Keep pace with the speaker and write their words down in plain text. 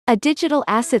A digital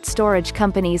asset storage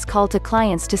company's call to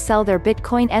clients to sell their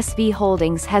Bitcoin SV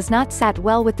holdings has not sat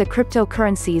well with the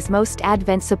cryptocurrency's most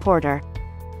avid supporter.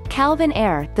 Calvin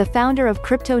Ayre, the founder of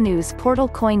crypto news portal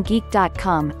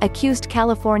CoinGeek.com, accused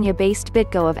California-based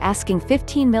BitGo of asking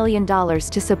 $15 million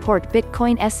to support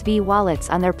Bitcoin SV wallets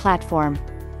on their platform.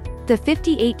 The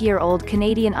 58-year-old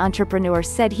Canadian entrepreneur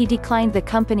said he declined the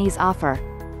company's offer.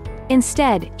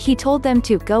 Instead, he told them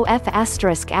to go F***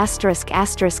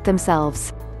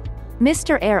 themselves.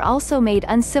 Mr. Ayre also made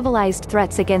uncivilized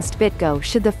threats against BitGo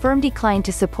should the firm decline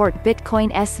to support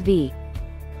Bitcoin SV.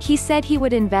 He said he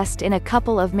would invest in a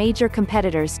couple of major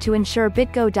competitors to ensure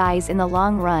BitGo dies in the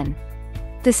long run.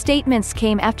 The statements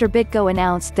came after BitGo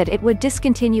announced that it would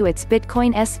discontinue its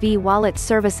Bitcoin SV wallet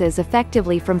services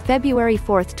effectively from February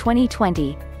 4,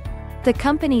 2020. The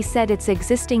company said its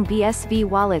existing BSV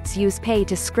wallets use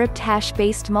pay-to-script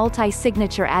hash-based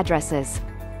multi-signature addresses.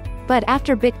 But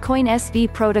after Bitcoin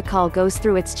SV protocol goes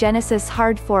through its Genesis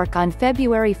hard fork on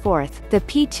February 4, the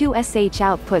P2SH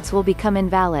outputs will become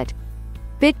invalid.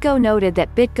 BitGo noted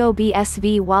that BitGo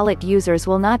BSV wallet users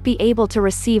will not be able to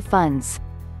receive funds.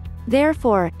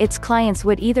 Therefore, its clients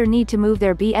would either need to move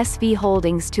their BSV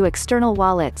holdings to external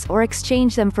wallets or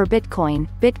exchange them for Bitcoin,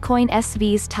 Bitcoin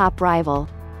SV's top rival.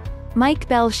 Mike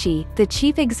Belshe, the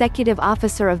chief executive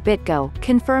officer of BitGo,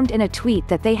 confirmed in a tweet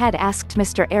that they had asked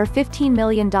Mr. Ayre $15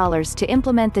 million to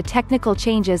implement the technical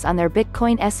changes on their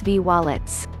Bitcoin SV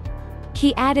wallets.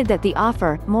 He added that the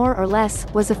offer, more or less,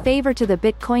 was a favor to the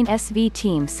Bitcoin SV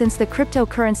team since the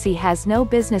cryptocurrency has no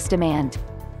business demand.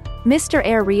 Mr.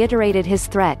 Ayre reiterated his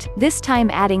threat, this time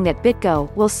adding that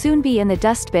BitGo will soon be in the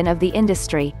dustbin of the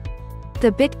industry.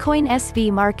 The Bitcoin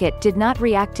SV market did not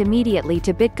react immediately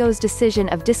to BitGo's decision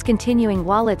of discontinuing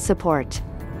wallet support.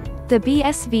 The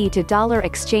BSV-to-dollar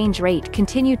exchange rate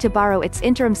continued to borrow its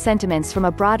interim sentiments from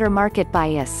a broader market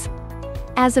bias.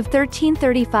 As of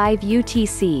 13:35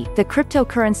 UTC, the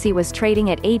cryptocurrency was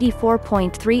trading at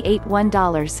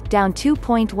 $84.381, down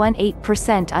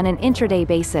 2.18% on an intraday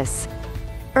basis.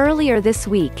 Earlier this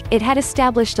week, it had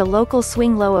established a local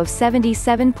swing low of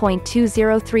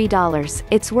 $77.203,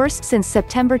 its worst since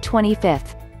September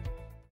 25.